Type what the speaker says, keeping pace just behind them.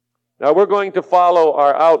Now we're going to follow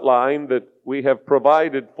our outline that we have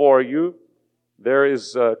provided for you. There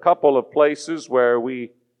is a couple of places where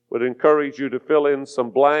we would encourage you to fill in some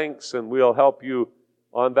blanks, and we'll help you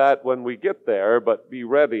on that when we get there, but be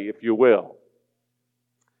ready if you will.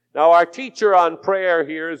 Now our teacher on prayer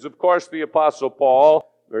here is, of course, the Apostle Paul.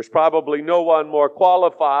 There's probably no one more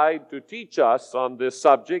qualified to teach us on this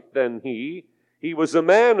subject than he. He was a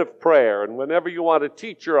man of prayer, and whenever you want a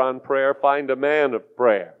teacher on prayer, find a man of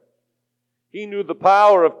prayer. He knew the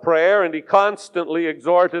power of prayer, and he constantly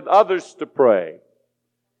exhorted others to pray.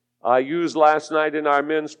 I used last night in our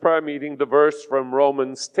men's prayer meeting the verse from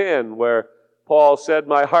Romans 10, where Paul said,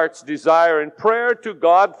 "My heart's desire and prayer to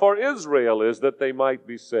God for Israel is that they might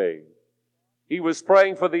be saved." He was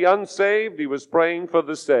praying for the unsaved. He was praying for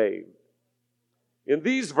the saved. In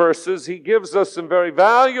these verses, he gives us some very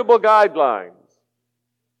valuable guidelines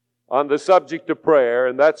on the subject of prayer,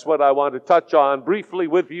 and that's what I want to touch on briefly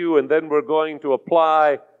with you, and then we're going to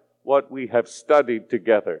apply what we have studied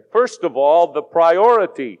together. First of all, the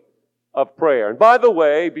priority of prayer. And by the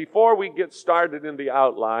way, before we get started in the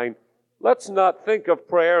outline, let's not think of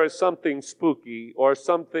prayer as something spooky or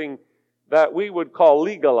something that we would call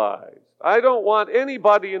legalized. I don't want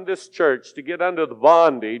anybody in this church to get under the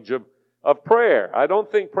bondage of prayer. I don't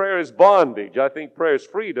think prayer is bondage. I think prayer is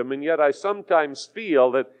freedom, and yet I sometimes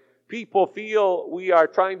feel that people feel we are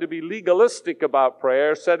trying to be legalistic about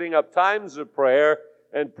prayer, setting up times of prayer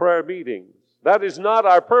and prayer meetings. That is not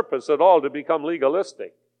our purpose at all, to become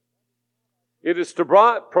legalistic. It is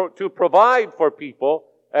to provide for people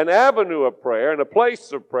an avenue of prayer and a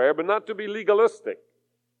place of prayer, but not to be legalistic.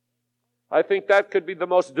 I think that could be the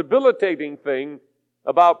most debilitating thing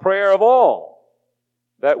about prayer of all,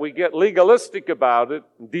 that we get legalistic about it,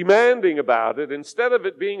 demanding about it, instead of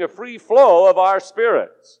it being a free flow of our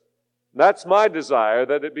spirits. That's my desire,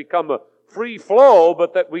 that it become a free flow,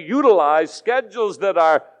 but that we utilize schedules that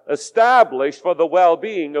are established for the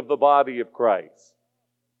well-being of the body of Christ.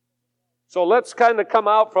 So let's kind of come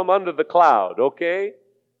out from under the cloud, okay?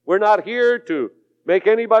 We're not here to make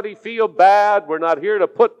anybody feel bad. We're not here to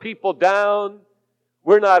put people down.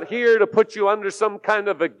 We're not here to put you under some kind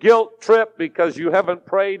of a guilt trip because you haven't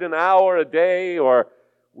prayed an hour a day, or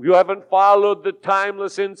you haven't followed the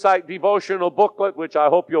Timeless Insight devotional booklet, which I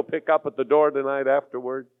hope you'll pick up at the door tonight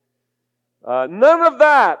afterward. None of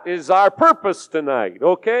that is our purpose tonight,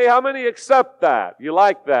 okay? How many accept that? You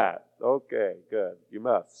like that? Okay, good. You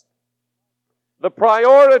must. The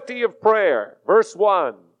priority of prayer. Verse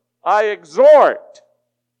 1, I exhort.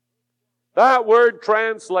 That word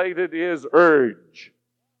translated is urge.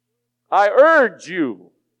 I urge you.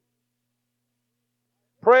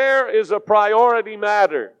 Prayer is a priority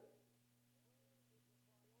matter.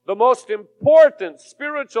 The most important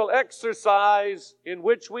spiritual exercise in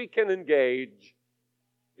which we can engage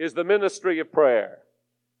is the ministry of prayer.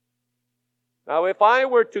 Now, if I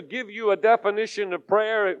were to give you a definition of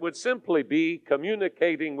prayer, it would simply be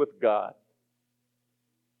communicating with God.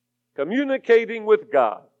 Communicating with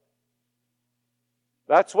God.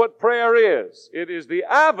 That's what prayer is. It is the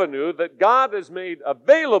avenue that God has made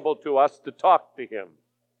available to us to talk to Him,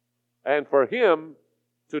 and for Him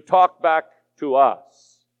to talk back to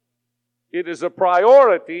us. It is a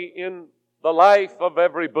priority in the life of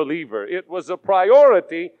every believer. It was a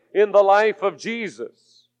priority in the life of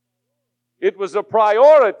Jesus. It was a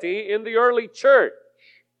priority in the early church.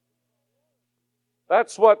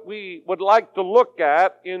 That's what we would like to look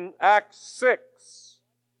at in Acts 6,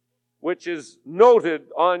 which is noted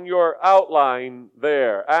on your outline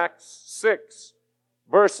there. Acts 6,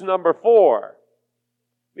 verse number 4.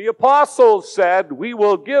 The apostles said, we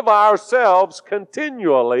will give ourselves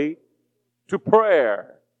continually to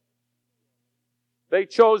prayer. They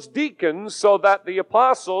chose deacons so that the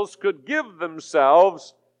apostles could give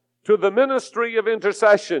themselves to the ministry of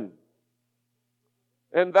intercession.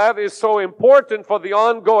 And that is so important for the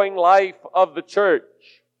ongoing life of the church.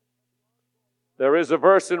 There is a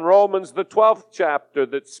verse in Romans, the 12th chapter,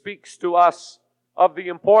 that speaks to us of the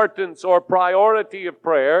importance or priority of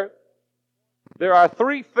prayer. There are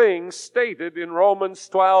three things stated in Romans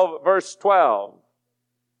 12, verse 12.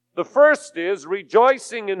 The first is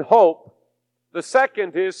rejoicing in hope. The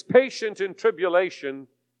second is patient in tribulation.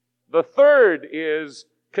 The third is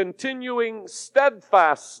continuing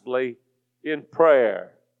steadfastly in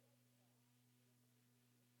prayer.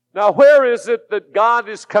 Now, where is it that God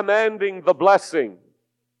is commanding the blessing?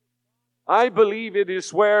 I believe it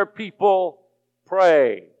is where people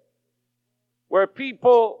pray, where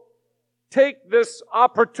people take this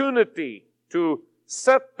opportunity to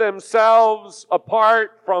set themselves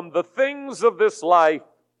apart from the things of this life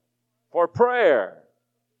for prayer,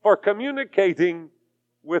 for communicating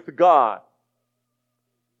with God.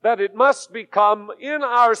 That it must become in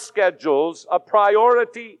our schedules a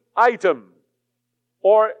priority item,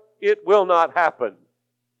 or it will not happen.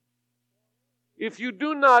 If you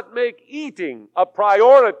do not make eating a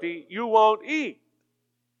priority, you won't eat.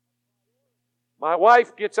 My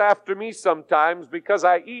wife gets after me sometimes because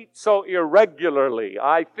I eat so irregularly.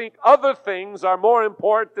 I think other things are more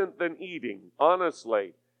important than eating,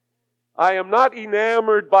 honestly. I am not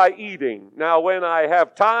enamored by eating. Now, when I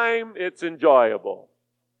have time, it's enjoyable.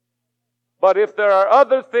 But if there are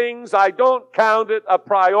other things, I don't count it a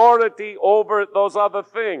priority over those other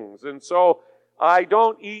things. And so I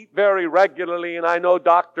don't eat very regularly, and I know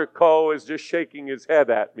Dr. Coe is just shaking his head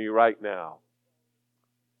at me right now.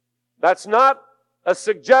 That's not a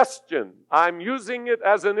suggestion. I'm using it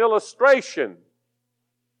as an illustration.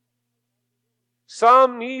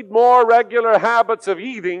 Some need more regular habits of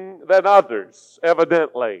eating than others,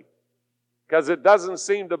 evidently, because it doesn't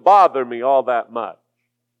seem to bother me all that much.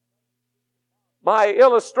 My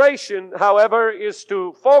illustration, however, is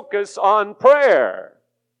to focus on prayer.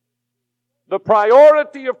 The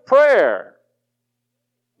priority of prayer.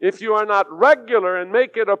 If you are not regular and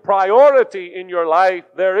make it a priority in your life,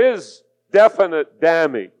 there is definite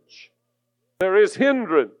damage. There is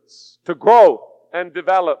hindrance to growth and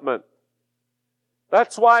development.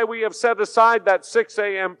 That's why we have set aside that 6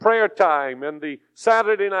 a.m. prayer time and the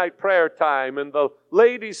Saturday night prayer time and the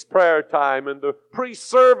ladies' prayer time and the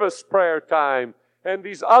pre-service prayer time and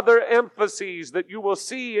these other emphases that you will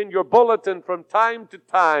see in your bulletin from time to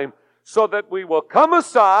time, so that we will come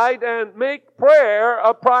aside and make prayer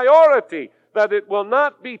a priority, that it will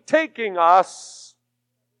not be taking us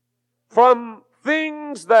from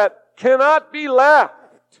things that cannot be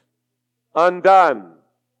left undone.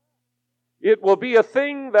 It will be a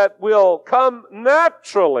thing that will come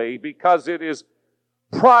naturally because it is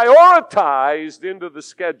prioritized into the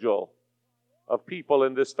schedule of people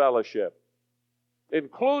in this fellowship,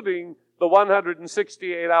 including the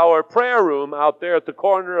 168-hour prayer room out there at the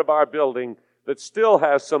corner of our building that still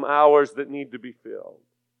has some hours that need to be filled.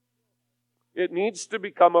 It needs to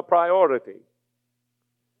become a priority.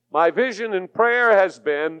 My vision in prayer has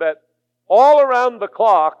been that all around the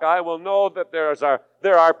clock I will know that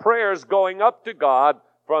there are prayers going up to God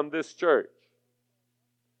from this church.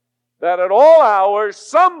 That at all hours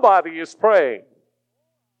somebody is praying,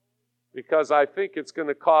 because I think it's going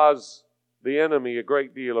to cause the enemy a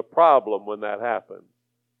great deal of problem when that happens.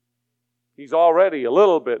 He's already a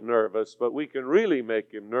little bit nervous, but we can really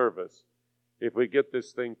make him nervous if we get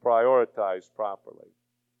this thing prioritized properly.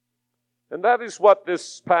 And that is what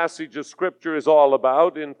this passage of Scripture is all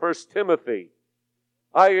about in 1 Timothy.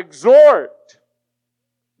 I exhort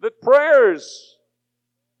that prayers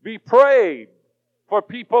be prayed for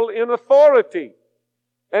people in authority,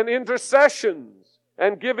 and intercessions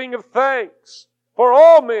and giving of thanks for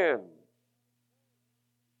all men.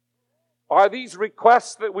 Are these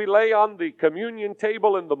requests that we lay on the communion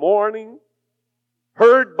table in the morning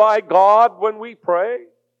heard by God when we pray?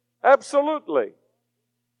 Absolutely.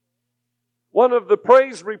 One of the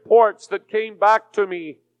praise reports that came back to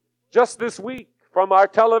me just this week from our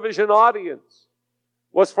television audience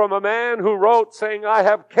was from a man who wrote saying, "I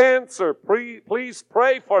have cancer, please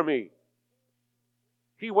pray for me."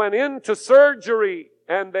 He went into surgery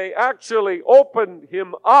and they actually opened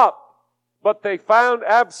him up, but they found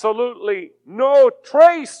absolutely no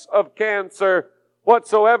trace of cancer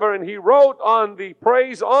whatsoever. And he wrote on the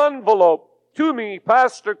praise envelope to me,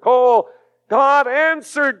 "Pastor Cole, God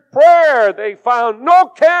answered prayer. They found no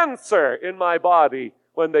cancer in my body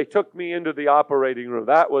when they took me into the operating room."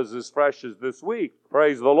 That was as fresh as this week.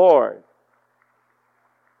 Praise the Lord.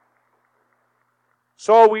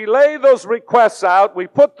 So we lay those requests out, we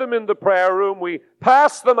put them in the prayer room, we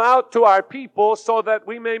pass them out to our people so that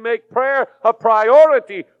we may make prayer a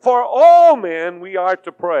priority. For all men we are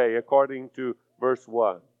to pray, according to verse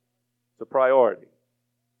 1. It's a priority.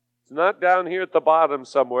 It's not down here at the bottom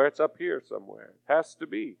somewhere, it's up here somewhere. It has to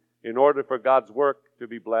be in order for God's work to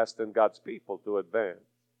be blessed and God's people to advance.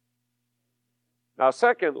 Now,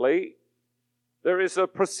 secondly, there is a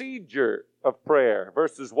procedure of prayer,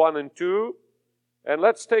 verses 1 and 2. And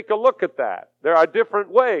let's take a look at that. There are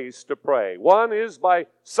different ways to pray. One is by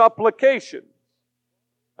supplications,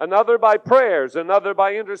 another by prayers, another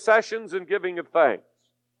by intercessions and giving of thanks.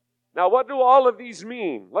 Now, what do all of these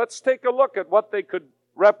mean? Let's take a look at what they could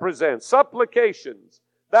represent. Supplications,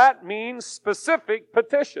 that means specific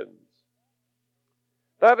petitions.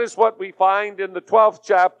 That is what we find in the 12th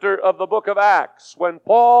chapter of the book of Acts, when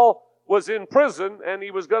Paul was in prison and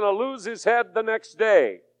he was going to lose his head the next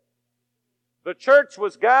day. The church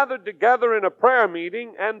was gathered together in a prayer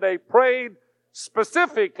meeting and they prayed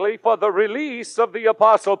specifically for the release of the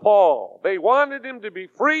Apostle Paul. They wanted him to be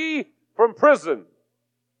free from prison.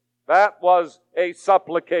 That was a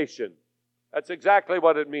supplication. That's exactly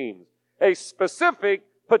what it means. A specific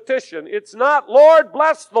petition. It's not, Lord,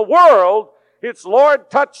 bless the world. It's, Lord,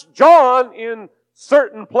 touch John in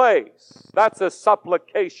certain place. That's a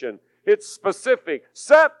supplication. It's specific.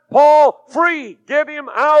 Set Paul free. Get him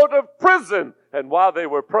out of prison. And while they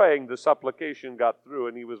were praying, the supplication got through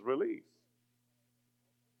and he was released.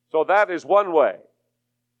 So that is one way.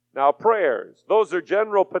 Now prayers, those are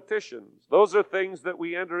general petitions. Those are things that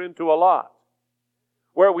we enter into a lot.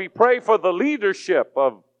 Where we pray for the leadership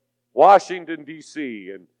of Washington,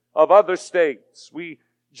 D.C. and of other states. We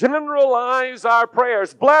generalize our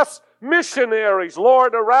prayers. Bless missionaries,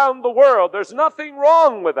 Lord, around the world. There's nothing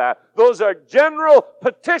wrong with that. Those are general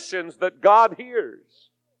petitions that God hears.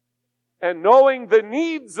 And knowing the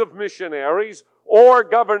needs of missionaries or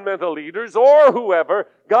governmental leaders or whoever,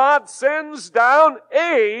 God sends down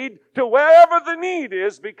aid to wherever the need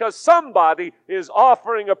is because somebody is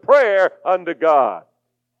offering a prayer unto God.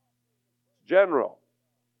 General.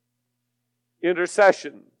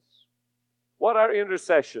 Intercessions. What are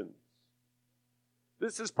intercessions?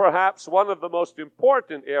 This is perhaps one of the most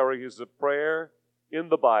important areas of prayer in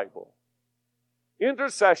the Bible.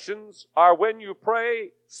 Intercessions are when you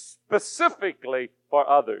pray specifically for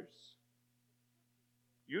others.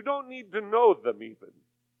 You don't need to know them even.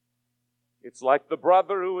 It's like the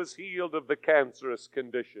brother who was healed of the cancerous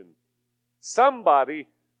condition. Somebody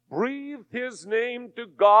breathed his name to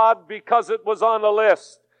God because it was on a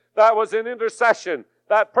list. That was an intercession.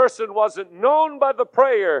 That person wasn't known by the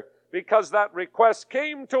prayer because that request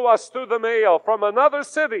came to us through the mail from another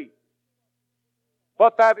city.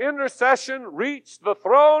 But that intercession reached the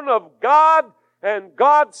throne of God, and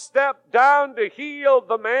God stepped down to heal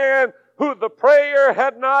the man who the prayer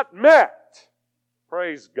had not met.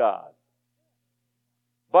 Praise God.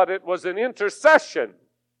 But it was an intercession,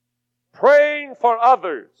 praying for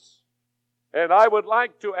others. And I would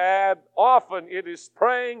like to add, often it is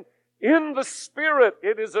praying in the Spirit.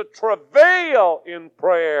 It is a travail in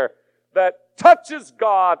prayer that touches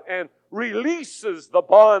God and releases the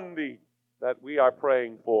bondage that we are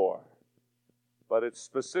praying for. But it's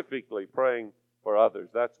specifically praying for others.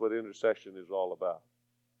 That's what intercession is all about.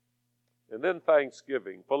 And then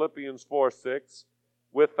thanksgiving. Philippians 4:6.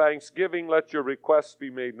 With thanksgiving let your requests be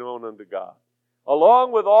made known unto God.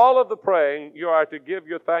 Along with all of the praying, you are to give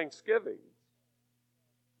your thanksgiving.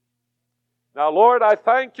 Now, Lord, I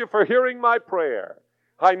thank you for hearing my prayer.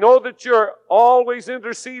 I know that you're always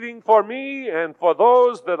interceding for me and for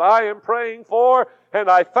those that I am praying for,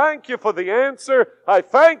 and I thank you for the answer. I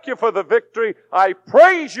thank you for the victory. I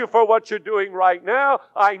praise you for what you're doing right now.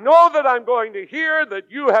 I know that I'm going to hear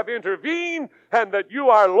that you have intervened and that you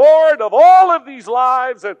are Lord of all of these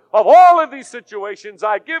lives and of all of these situations.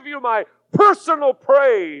 I give you my personal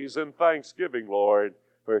praise and thanksgiving, Lord,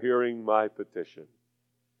 for hearing my petition.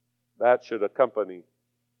 That should accompany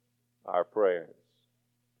our prayers.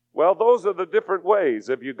 Well, those are the different ways.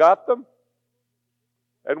 Have you got them?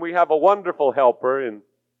 And we have a wonderful helper in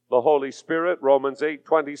the Holy Spirit. Romans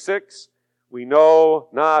 8:26. We know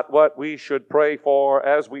not what we should pray for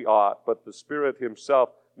as we ought, but the Spirit himself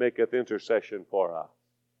maketh intercession for us.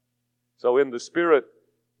 So in the Spirit,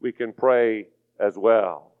 we can pray as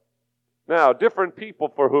well. Now, different people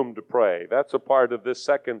for whom to pray. That's a part of this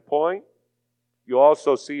second point. You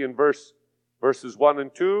also see in verses 1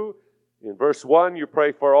 and 2, in verse 1, you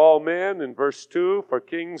pray for all men. In verse 2, for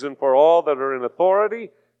kings and for all that are in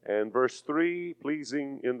authority. And verse 3,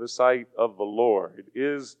 pleasing in the sight of the Lord.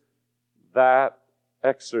 Is that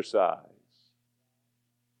exercise?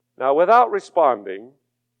 Now, without responding,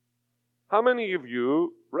 how many of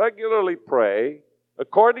you regularly pray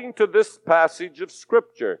according to this passage of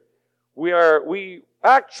Scripture? We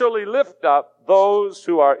actually lift up those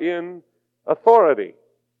who are in authority.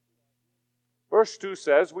 Verse 2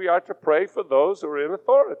 says we are to pray for those who are in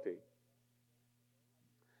authority.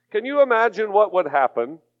 Can you imagine what would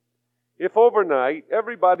happen if overnight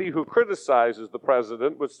everybody who criticizes the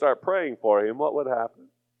president would start praying for him? What would happen?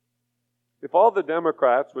 If all the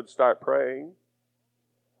Democrats would start praying?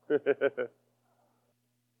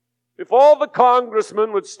 If all the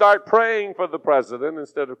congressmen would start praying for the president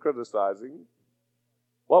instead of criticizing,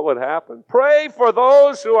 what would happen? Pray for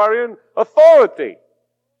those who are in authority.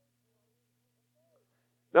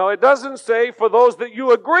 Now, it doesn't say for those that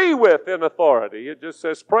you agree with in authority. It just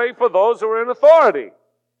says pray for those who are in authority.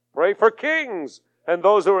 Pray for kings and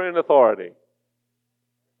those who are in authority.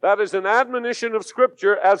 That is an admonition of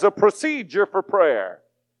Scripture as a procedure for prayer.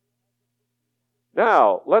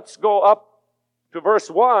 Now, let's go up to verse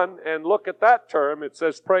 1 and look at that term, it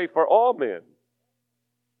says pray for all men.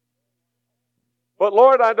 But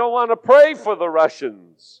Lord, I don't want to pray for the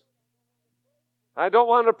Russians. I don't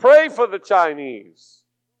want to pray for the Chinese.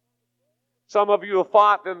 Some of you who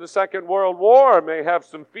fought in the Second World War may have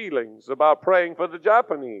some feelings about praying for the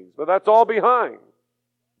Japanese, but that's all behind.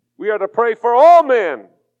 We are to pray for all men,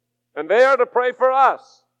 and they are to pray for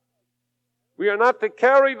us. We are not to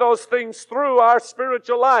carry those things through our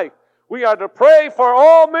spiritual life. We are to pray for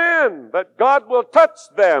all men, that God will touch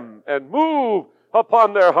them and move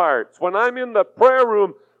upon their hearts. When I'm in the prayer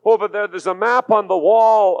room over there, there's a map on the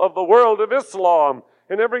wall of the world of Islam.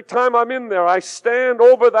 And every time I'm in there, I stand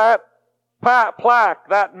over that plaque,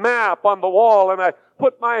 that map on the wall, and I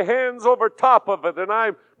put my hands over top of it, and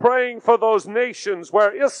I'm praying for those nations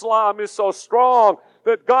where Islam is so strong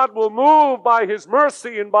that God will move by His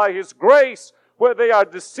mercy and by His grace, where they are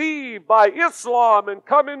deceived by Islam and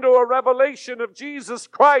come into a revelation of Jesus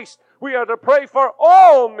Christ. We are to pray for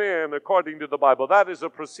all men according to the Bible. That is a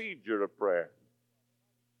procedure of prayer.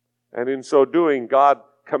 And in so doing, God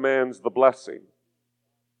commands the blessing.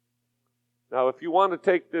 Now, if you want to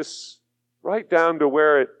take this right down to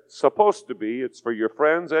where it's supposed to be, it's for your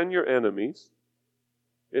friends and your enemies.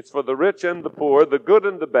 It's for the rich and the poor, the good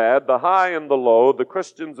and the bad, the high and the low, the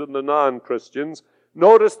Christians and the non-Christians.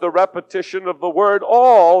 Notice the repetition of the word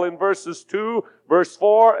all in verses 2, verse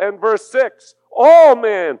 4, and verse 6. All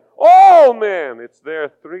men, all men. It's there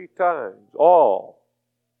 3 times. All.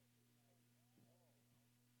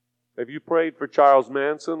 Have you prayed for Charles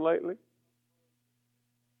Manson lately?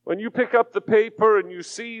 When you pick up the paper and you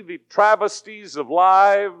see the travesties of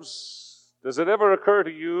lives, does it ever occur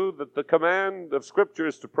to you that the command of Scripture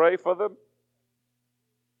is to pray for them?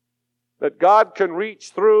 That God can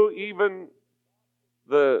reach through even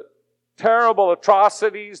the terrible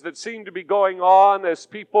atrocities that seem to be going on as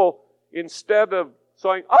people, instead of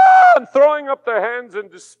saying, and throwing up their hands in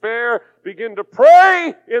despair, begin to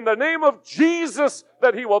pray in the name of Jesus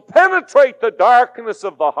that He will penetrate the darkness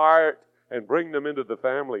of the heart and bring them into the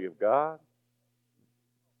family of God.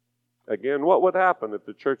 Again, what would happen if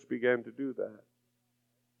the church began to do that?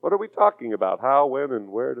 What are we talking about? How, when, and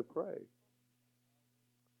where to pray?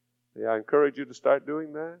 May I encourage you to start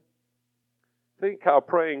doing that? Think how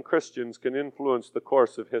praying Christians can influence the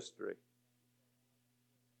course of history.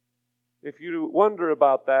 If you wonder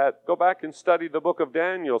about that, go back and study the book of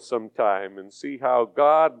Daniel sometime and see how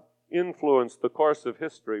God influenced the course of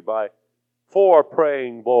history by 4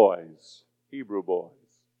 praying boys, Hebrew boys.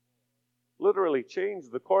 Literally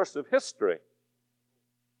changed the course of history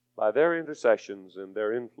by their intercessions and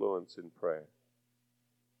their influence in prayer.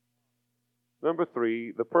 Number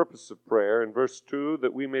 3, the purpose of prayer in verse 2,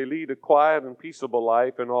 that we may lead a quiet and peaceable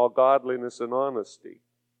life in all godliness and honesty.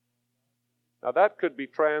 Now that could be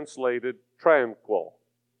translated tranquil,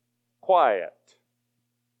 quiet,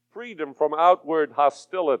 freedom from outward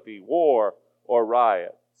hostility, war, or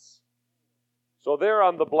riots. So there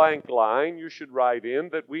on the blank line, you should write in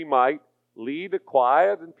that we might lead a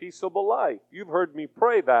quiet and peaceable life. You've heard me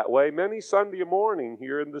pray that way many Sunday morning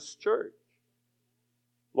here in this church.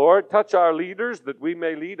 Lord, touch our leaders that we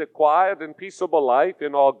may lead a quiet and peaceable life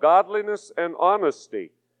in all godliness and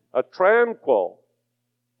honesty, a tranquil,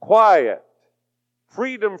 quiet,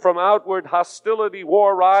 freedom from outward hostility,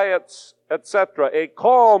 war, riots, etc., a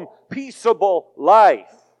calm, peaceable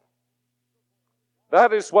life.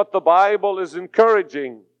 That is what the Bible is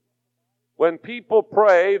encouraging. When people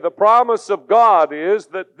pray, the promise of God is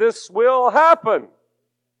that this will happen.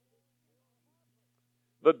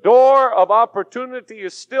 The door of opportunity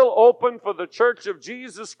is still open for the Church of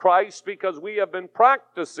Jesus Christ because we have been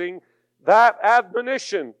practicing that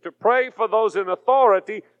admonition to pray for those in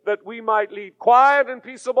authority that we might lead quiet and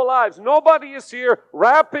peaceable lives. Nobody is here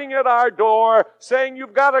rapping at our door saying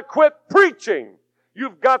you've got to quit preaching.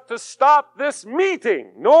 You've got to stop this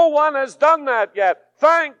meeting. No one has done that yet.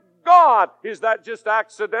 Thank God. Is that just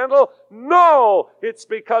accidental? No, it's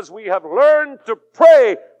because we have learned to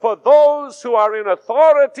pray for those who are in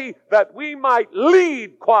authority that we might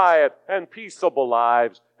lead quiet and peaceable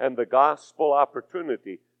lives, and the gospel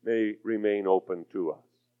opportunity may remain open to us.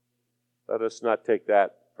 Let us not take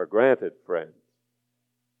that for granted, friends.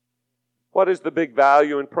 What is the big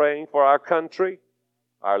value in praying for our country,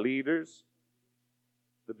 our leaders?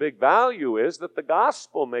 The big value is that the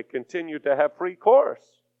gospel may continue to have free course.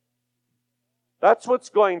 That's what's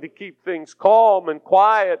going to keep things calm and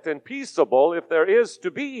quiet and peaceable. If there is to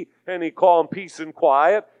be any calm, peace, and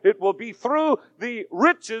quiet, it will be through the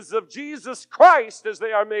riches of Jesus Christ as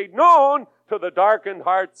they are made known to the darkened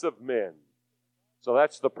hearts of men. So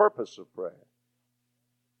that's the purpose of prayer.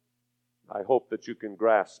 I hope that you can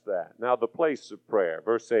grasp that. Now, the place of prayer,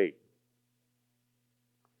 verse 8.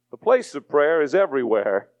 The place of prayer is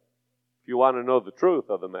everywhere, if you want to know the truth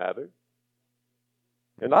of the matter.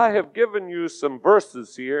 And I have given you some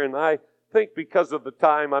verses here, and I think because of the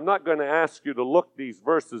time, I'm not going to ask you to look these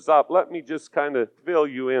verses up. Let me just kind of fill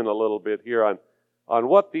you in a little bit here on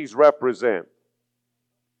what these represent.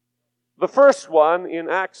 The first one in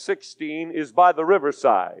Acts 16 is by the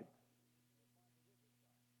riverside.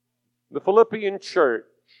 The Philippian church,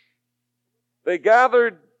 they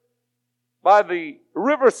gathered by the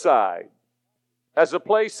riverside as a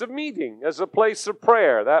place of meeting, as a place of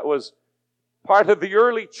prayer. That was part of the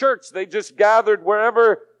early church. They just gathered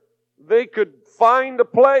wherever they could find a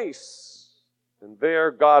place, and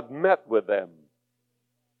there God met with them.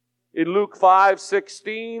 In Luke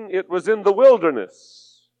 5:16, it was in the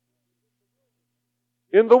wilderness.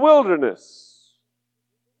 In the wilderness.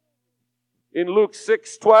 In Luke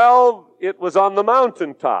 6:12, it was on the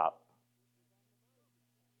mountaintop.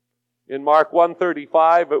 In Mark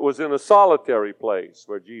 1:35, it was in a solitary place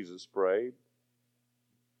where Jesus prayed.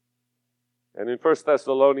 And in 1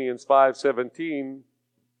 Thessalonians 5:17,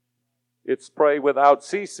 it's pray without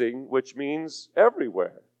ceasing, which means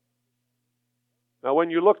everywhere. Now, when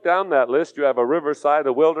you look down that list, you have a riverside,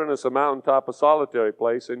 a wilderness, a mountaintop, a solitary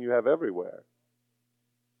place, and you have everywhere.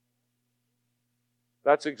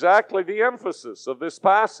 That's exactly the emphasis of this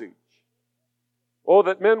passage. Oh,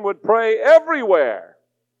 that men would pray everywhere.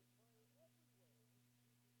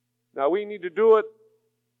 Now, we need to do it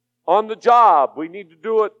on the job. We need to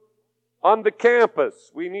do it on the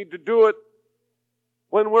campus. We need to do it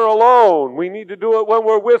when we're alone. We need to do it when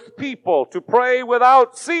we're with people, to pray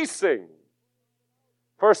without ceasing.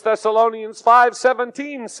 1 Thessalonians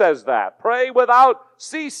 5:17 says that. Pray without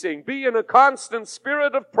ceasing. Be in a constant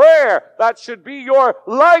spirit of prayer. That should be your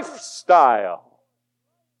lifestyle.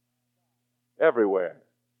 Everywhere.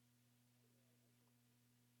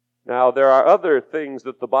 Now, there are other things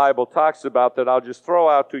that the Bible talks about that I'll just throw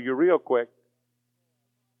out to you real quick.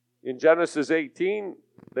 In Genesis 18,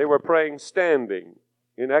 they were praying standing.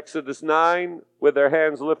 In Exodus 9, with their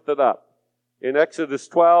hands lifted up. In Exodus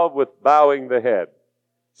 12, with bowing the head.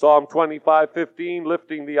 Psalm 25:15,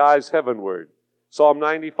 lifting the eyes heavenward. Psalm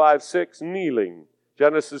 95:6, kneeling.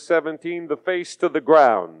 Genesis 17, the face to the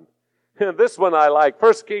ground. And this one I like.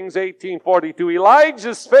 1 Kings 18:42,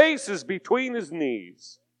 Elijah's face is between his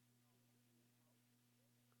knees.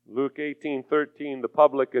 Luke 18:13, the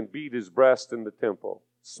publican beat his breast in the temple,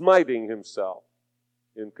 smiting himself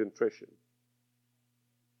in contrition.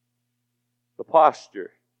 The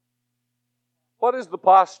posture. What is the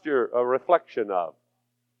posture a reflection of?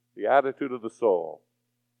 The attitude of the soul.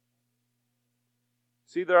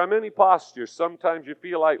 See, there are many postures. Sometimes you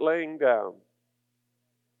feel like laying down.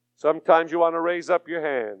 Sometimes you want to raise up your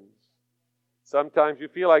hands. Sometimes you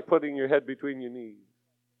feel like putting your head between your knees.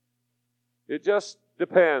 It just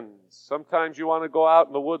depends. Sometimes you want to go out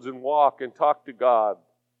in the woods and walk and talk to God.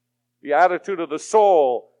 The attitude of the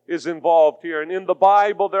soul is involved here. And in the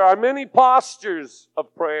Bible, there are many postures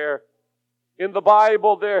of prayer. In the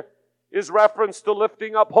Bible, there is reference to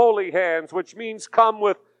lifting up holy hands, which means come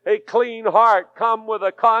with a clean heart, come with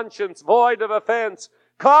a conscience void of offense,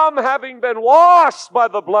 come having been washed by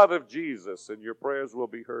the blood of Jesus, and your prayers will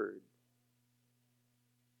be heard.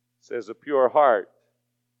 It says a pure heart,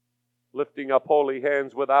 lifting up holy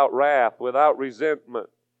hands without wrath, without resentment.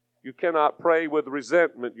 You cannot pray with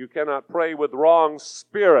resentment. You cannot pray with wrong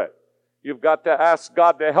spirit. You've got to ask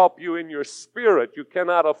God to help you in your spirit. You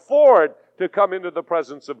cannot afford to come into the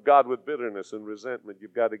presence of God with bitterness and resentment.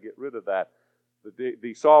 You've got to get rid of that.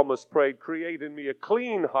 The psalmist prayed, create in me a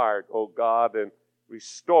clean heart, O God, and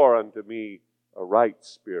restore unto me a right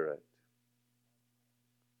spirit.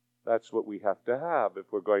 That's what we have to have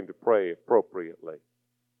if we're going to pray appropriately.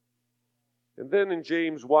 And then in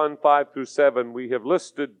James 1:5-7, we have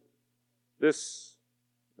listed this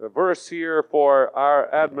verse here for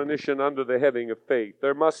our admonition under the heading of faith.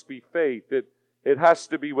 There must be faith. It has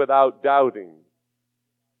to be without doubting.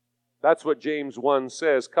 That's what James 1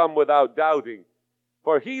 says. Come without doubting.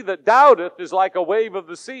 For he that doubteth is like a wave of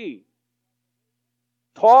the sea,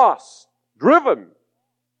 tossed, driven,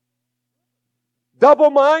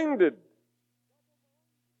 double-minded.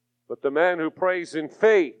 But the man who prays in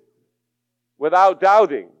faith without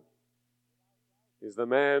doubting is the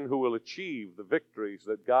man who will achieve the victories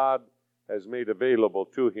that God has made available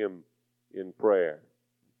to him in prayer.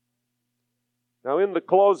 Now, in the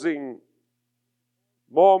closing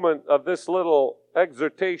moment of this little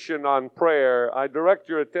exhortation on prayer, I direct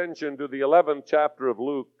your attention to the 11th chapter of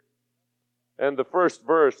Luke and the first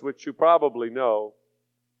verse, which you probably know,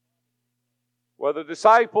 where the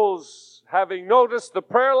disciples having noticed the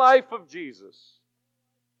prayer life of Jesus,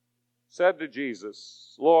 said to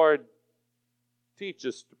Jesus, Lord, teach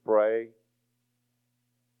us to pray.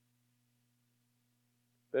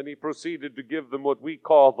 Then he proceeded to give them what we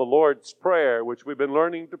call the Lord's Prayer, which we've been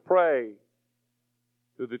learning to pray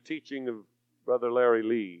through the teaching of Brother Larry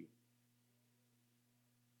Lee.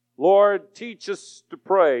 Lord, teach us to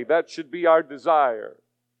pray. That should be our desire.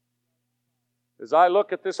 As I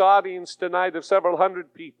look at this audience tonight of several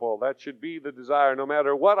hundred people, that should be the desire, no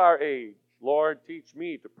matter what our age. Lord, teach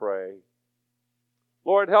me to pray.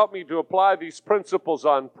 Lord, help me to apply these principles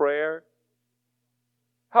on prayer.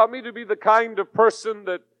 Help me to be the kind of person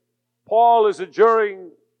that Paul is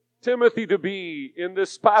adjuring Timothy to be in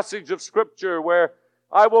this passage of Scripture, where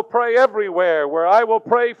I will pray everywhere, where I will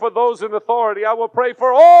pray for those in authority. I will pray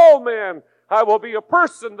for all men. I will be a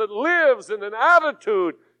person that lives in an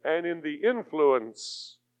attitude and in the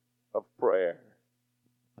influence of prayer.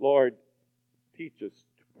 Lord, teach us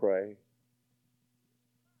to pray.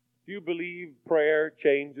 Do you believe prayer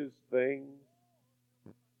changes things?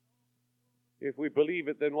 If we believe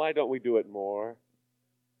it, then why don't we do it more?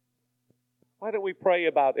 Why don't we pray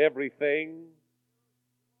about everything?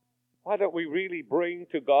 Why don't we really bring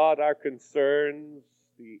to God our concerns,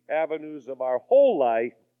 the avenues of our whole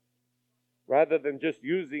life, rather than just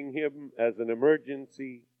using Him as an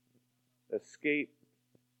emergency escape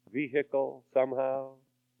vehicle somehow,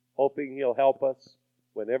 hoping He'll help us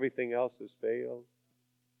when everything else has failed?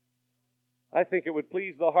 I think it would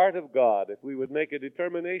please the heart of God if we would make a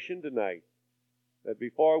determination tonight that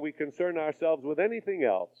before we concern ourselves with anything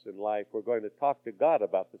else in life, we're going to talk to God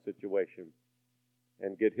about the situation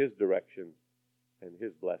and get His direction and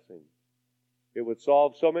His blessing. It would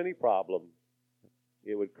solve so many problems.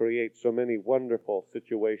 It would create so many wonderful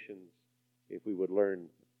situations if we would learn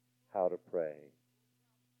how to pray.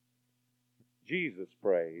 Jesus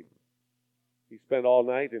prayed. He spent all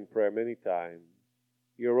night in prayer many times.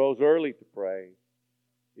 He arose early to pray.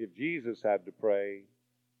 If Jesus had to pray,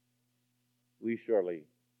 we surely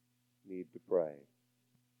need to pray.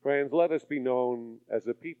 Friends, let us be known as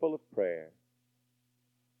a people of prayer.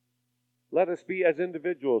 Let us be, as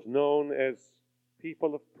individuals, known as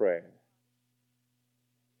people of prayer.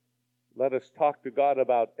 Let us talk to God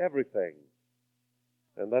about everything,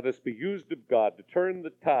 and let us be used of God to turn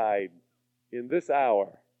the tide in this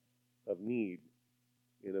hour of need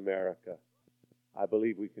in America. I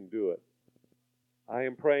believe we can do it. I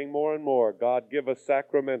am praying more and more, God, give us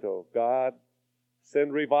Sacramento. God,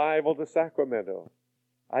 send revival to Sacramento.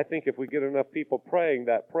 I think if we get enough people praying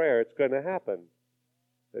that prayer, it's going to happen.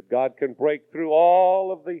 That God can break through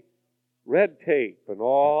all of the red tape and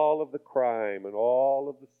all of the crime and all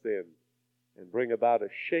of the sin and bring about a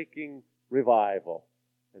shaking revival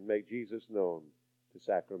and make Jesus known to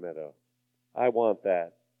Sacramento. I want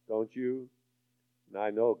that, don't you? And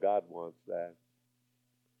I know God wants that.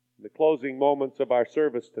 In the closing moments of our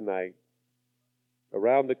service tonight,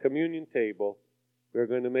 around the communion table, we're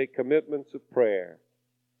going to make commitments of prayer.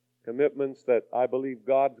 Commitments that I believe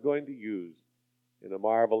God's going to use in a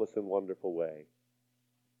marvelous and wonderful way.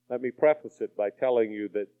 Let me preface it by telling you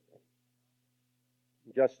that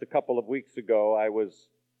just a couple of weeks ago, I was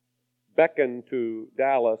beckoned to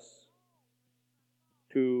Dallas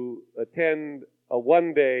to attend a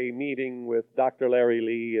one-day meeting with Dr. Larry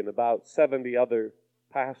Lee and about 70 other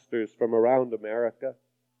pastors from around America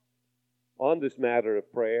on this matter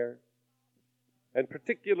of prayer, and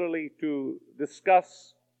particularly to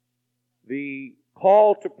discuss the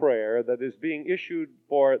call to prayer that is being issued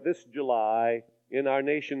for this July in our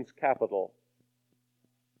nation's capital.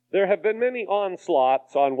 There have been many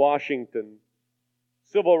onslaughts on Washington,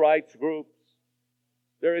 civil rights groups.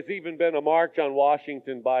 There has even been a march on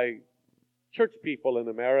Washington by church people in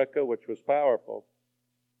America, which was powerful.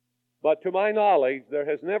 But to my knowledge, there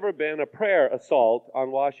has never been a prayer assault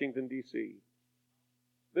on Washington, D.C.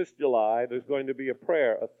 This July, there's going to be a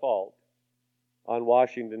prayer assault on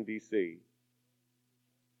Washington, D.C.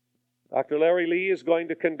 Dr. Larry Lee is going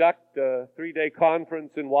to conduct a 3-day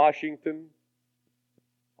conference in Washington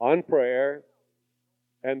on prayer,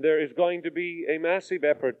 and there is going to be a massive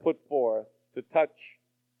effort put forth to touch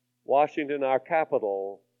Washington, our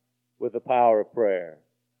capital, with the power of prayer.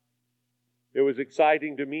 It was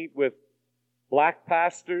exciting to meet with black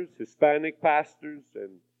pastors, Hispanic pastors,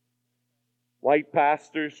 and white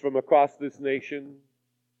pastors from across this nation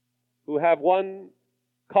who have one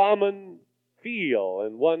common feel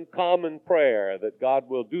and one common prayer that God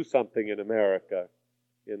will do something in America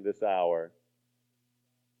in this hour.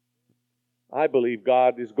 I believe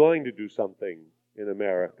God is going to do something in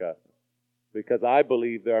America because I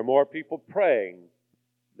believe there are more people praying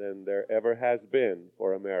than there ever has been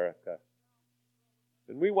for America.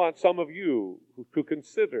 And we want some of you to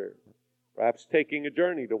consider perhaps taking a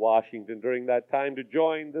journey to Washington during that time to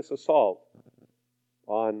join this assault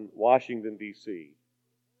on Washington, D.C.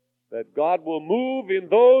 That God will move in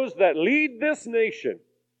those that lead this nation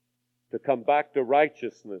to come back to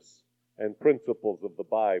righteousness and principles of the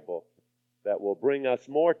Bible that will bring us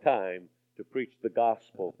more time to preach the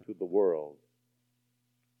gospel to the world.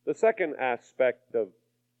 The second aspect of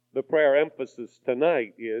the prayer emphasis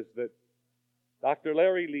tonight is that Dr.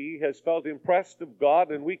 Larry Lee has felt impressed of God,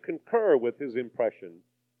 and we concur with his impression,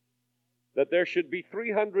 that there should be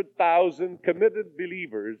 300,000 committed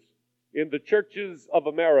believers in the churches of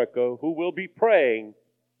America who will be praying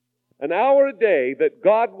an hour a day that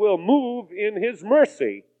God will move in His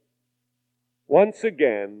mercy once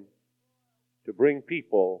again to bring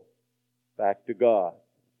people back to God.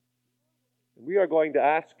 And we are going to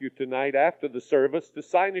ask you tonight after the service to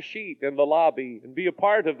sign a sheet in the lobby and be a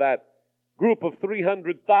part of that group of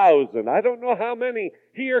 300,000. I don't know how many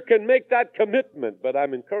here can make that commitment, but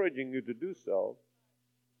I'm encouraging you to do so.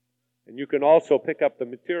 And you can also pick up the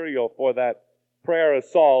material for that prayer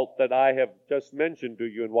assault that I have just mentioned to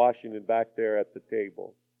you in Washington back there at the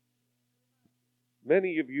table.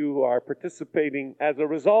 Many of you who are participating as a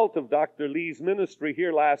result of Dr. Lee's ministry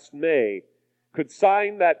here last May could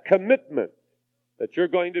sign that commitment that you're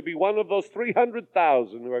going to be one of those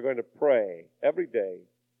 300,000 who are going to pray every day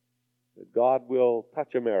that God will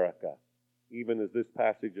touch America, even as this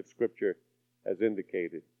passage of Scripture has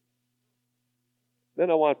indicated.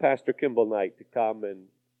 Then I want Pastor Kimball Knight to come and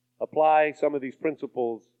apply some of these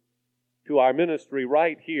principles to our ministry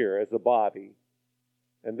right here as a body.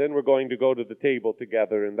 And then we're going to go to the table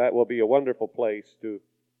together, and that will be a wonderful place to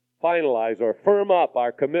finalize or firm up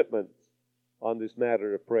our commitments on this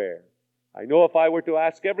matter of prayer. I know if I were to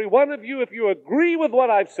ask every one of you if you agree with what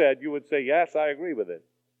I've said, you would say, yes, I agree with it.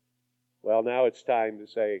 Well, now it's time to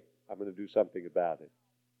say, I'm going to do something about it.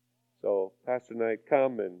 So, Pastor Knight,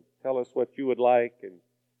 come and tell us what you would like and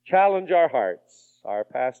challenge our hearts, our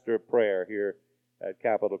pastor of prayer here at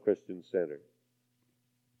Capital Christian Center.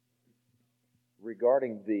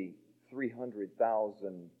 Regarding the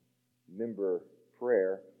 300,000 member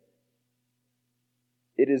prayer,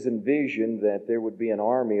 it is envisioned that there would be an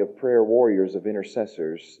army of prayer warriors, of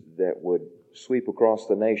intercessors that would sweep across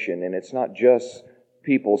the nation. And it's not just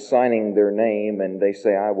people signing their name and they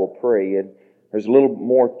say, I will pray. And there's a little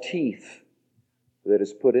more teeth that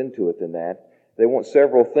is put into it than that. They want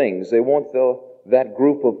several things. They want that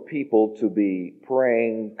group of people to be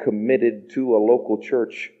praying committed to a local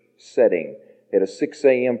church setting at a 6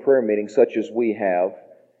 a.m. prayer meeting such as we have,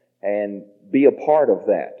 and be a part of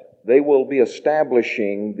that. They will be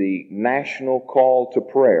establishing the national call to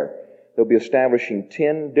prayer. They'll be establishing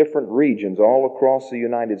 10 different regions all across the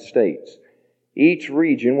United States. Each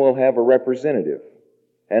region will have a representative,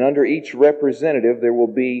 and under each representative there will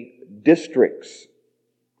be districts,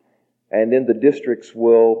 and then the districts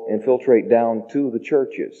will infiltrate down to the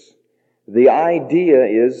churches. The idea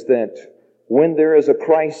is that when there is a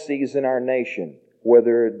crisis in our nation,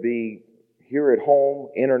 whether it be here at home,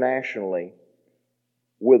 internationally,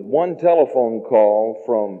 with one telephone call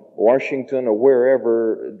from Washington or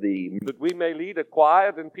wherever that we may lead a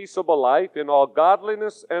quiet and peaceable life in all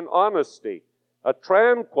godliness and honesty, a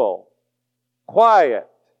tranquil, quiet,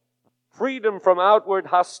 freedom from outward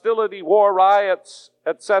hostility, war, riots,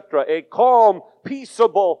 etc., a calm,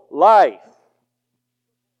 peaceable life.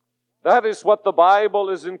 That is what the Bible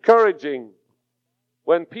is encouraging.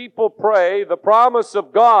 When people pray, the promise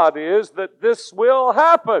of God is that this will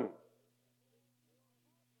happen.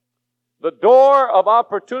 The door of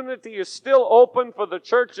opportunity is still open for the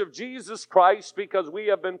Church of Jesus Christ because we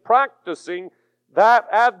have been practicing that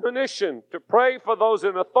admonition to pray for those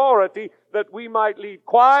in authority that we might lead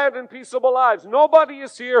quiet and peaceable lives. Nobody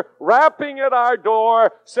is here rapping at our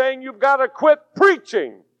door saying you've got to quit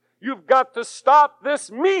preaching. You've got to stop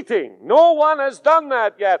this meeting. No one has done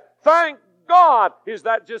that yet. Thank God. Is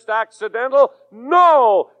that just accidental?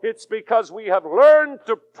 No, it's because we have learned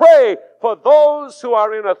to pray for those who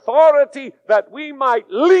are in authority that we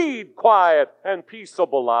might lead quiet and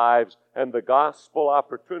peaceable lives, and the gospel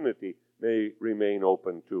opportunity may remain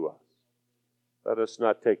open to us. Let us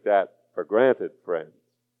not take that for granted, friends.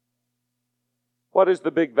 What is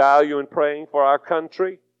the big value in praying for our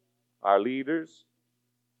country, our leaders?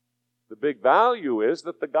 The big value is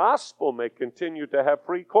that the gospel may continue to have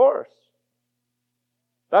free course.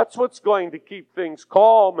 That's what's going to keep things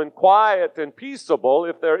calm and quiet and peaceable.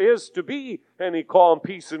 If there is to be any calm,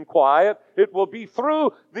 peace, and quiet, it will be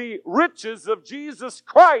through the riches of Jesus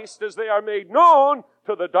Christ as they are made known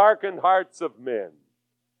to the darkened hearts of men.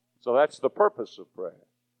 So that's the purpose of prayer.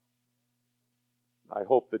 I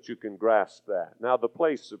hope that you can grasp that. Now, the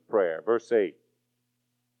place of prayer, verse 8.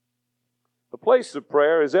 The place of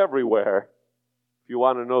prayer is everywhere, if you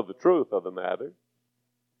want to know the truth of the matter.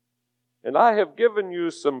 And I have given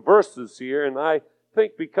you some verses here, and I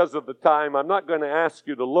think because of the time, I'm not going to ask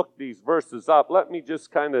you to look these verses up. Let me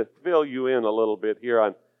just kind of fill you in a little bit here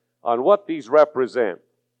on what these represent.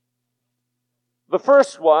 The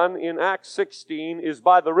first one in Acts 16 is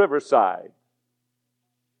by the riverside.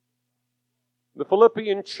 The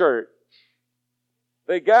Philippian church,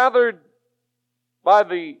 they gathered by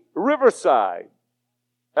the riverside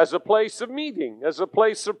as a place of meeting, as a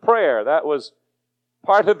place of prayer. That was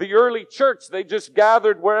part of the early church. They just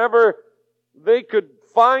gathered wherever they could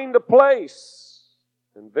find a place,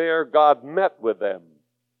 and there God met with them.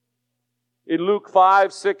 In Luke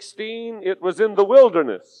 5:16, it was in the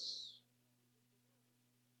wilderness.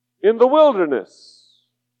 In the wilderness.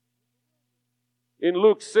 In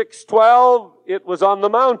Luke 6:12, it was on the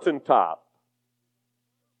mountaintop.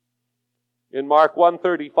 In Mark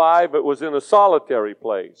 1:35, it was in a solitary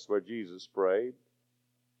place where Jesus prayed.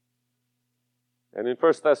 And in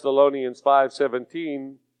 1 Thessalonians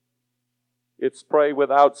 5:17, it's pray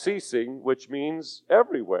without ceasing, which means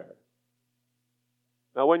everywhere.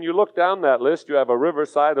 Now, when you look down that list, you have a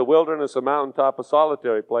riverside, a wilderness, a mountaintop, a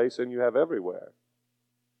solitary place, and you have everywhere.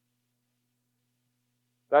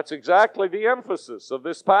 That's exactly the emphasis of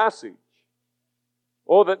this passage.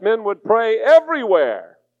 Oh, that men would pray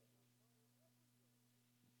everywhere.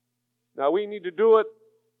 Now, we need to do it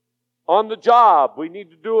on the job. We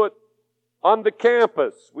need to do it on the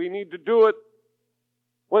campus. We need to do it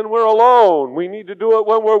when we're alone. We need to do it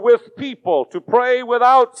when we're with people, to pray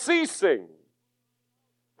without ceasing.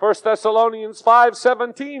 1 Thessalonians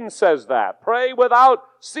 5:17 says that. Pray without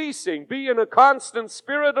ceasing. Be in a constant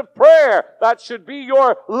spirit of prayer. That should be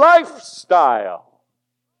your lifestyle.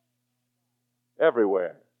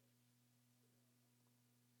 Everywhere.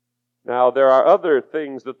 Now, there are other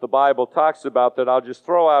things that the Bible talks about that I'll just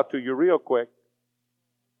throw out to you real quick.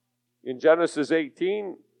 In Genesis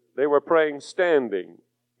 18, they were praying standing.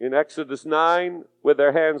 In Exodus 9, with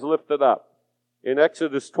their hands lifted up. In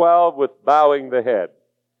Exodus 12, with bowing the head.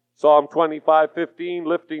 Psalm 25:15,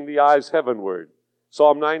 lifting the eyes heavenward.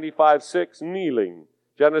 Psalm 95:6, kneeling.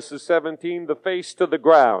 Genesis 17, the face to the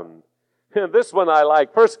ground. And this one I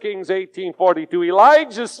like. 1 Kings 18:42,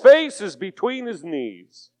 Elijah's face is between his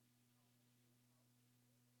knees.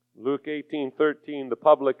 Luke 18:13, the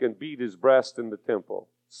publican beat his breast in the temple,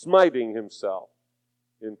 smiting himself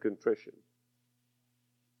in contrition.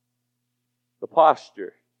 The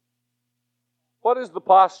posture. What is the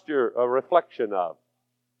posture a reflection of?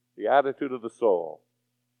 The attitude of the soul.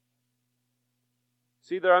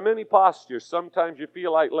 See, there are many postures. Sometimes you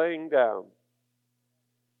feel like laying down.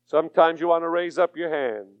 Sometimes you want to raise up your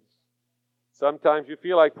hands. Sometimes you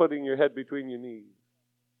feel like putting your head between your knees.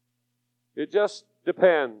 It just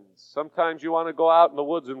depends. Sometimes you want to go out in the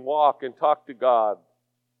woods and walk and talk to God.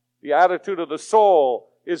 The attitude of the soul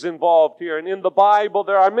is involved here. And in the Bible,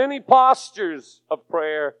 there are many postures of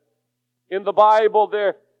prayer. In the Bible,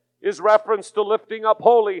 there is reference to lifting up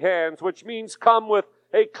holy hands, which means come with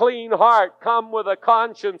a clean heart, come with a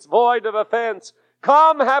conscience void of offense,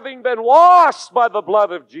 come having been washed by the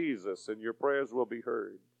blood of Jesus, and your prayers will be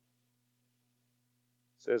heard.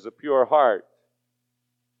 It says a pure heart,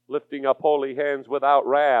 lifting up holy hands without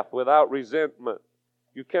wrath, without resentment.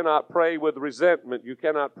 You cannot pray with resentment. You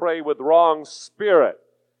cannot pray with wrong spirit.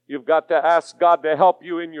 You've got to ask God to help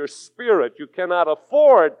you in your spirit. You cannot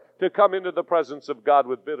afford to come into the presence of God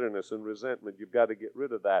with bitterness and resentment. You've got to get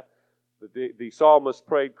rid of that. The psalmist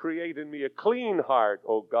prayed, create in me a clean heart,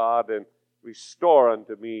 O God, and restore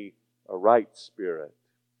unto me a right spirit.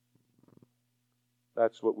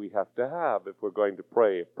 That's what we have to have if we're going to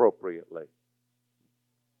pray appropriately.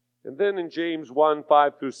 And then in James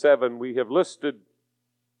 1:5-7, we have listed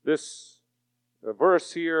this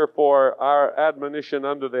verse here for our admonition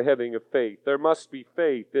under the heading of faith. There must be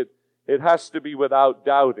faith. It has to be without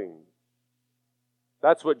doubting.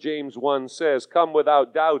 That's what James 1 says, come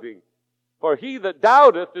without doubting. For he that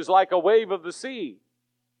doubteth is like a wave of the sea,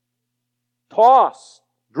 tossed,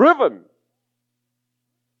 driven,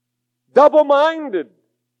 double-minded.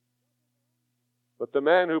 But the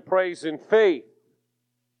man who prays in faith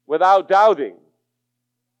without doubting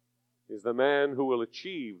is the man who will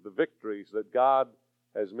achieve the victories that God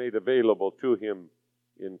has made available to him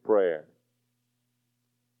in prayer.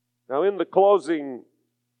 Now, in the closing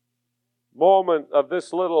moment of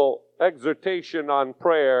this little exhortation on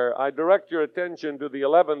prayer, I direct your attention to the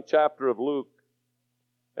 11th chapter of Luke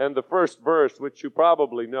and the first verse, which you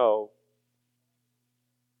probably know,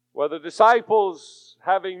 where the disciples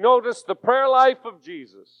having noticed the prayer life of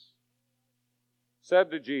Jesus,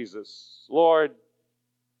 said to Jesus, Lord,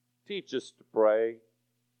 teach us to pray.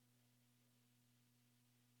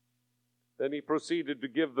 Then he proceeded to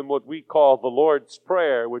give them what we call the Lord's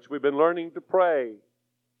Prayer, which we've been learning to pray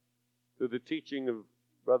through the teaching of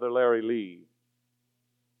Brother Larry Lee.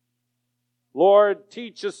 Lord,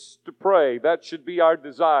 teach us to pray. That should be our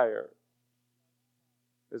desire.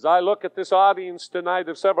 As I look at this audience tonight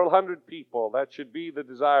of several hundred people, that should be the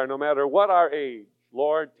desire, no matter what our age.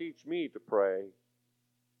 Lord, teach me to pray.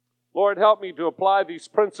 Lord, help me to apply these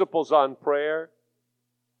principles on prayer.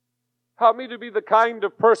 Help me to be the kind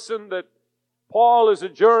of person that Paul is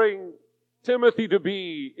adjuring Timothy to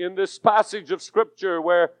be in this passage of Scripture,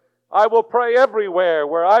 where I will pray everywhere,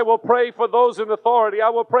 where I will pray for those in authority. I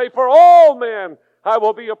will pray for all men. I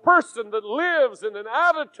will be a person that lives in an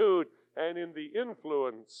attitude and in the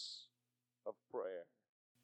influence of prayer.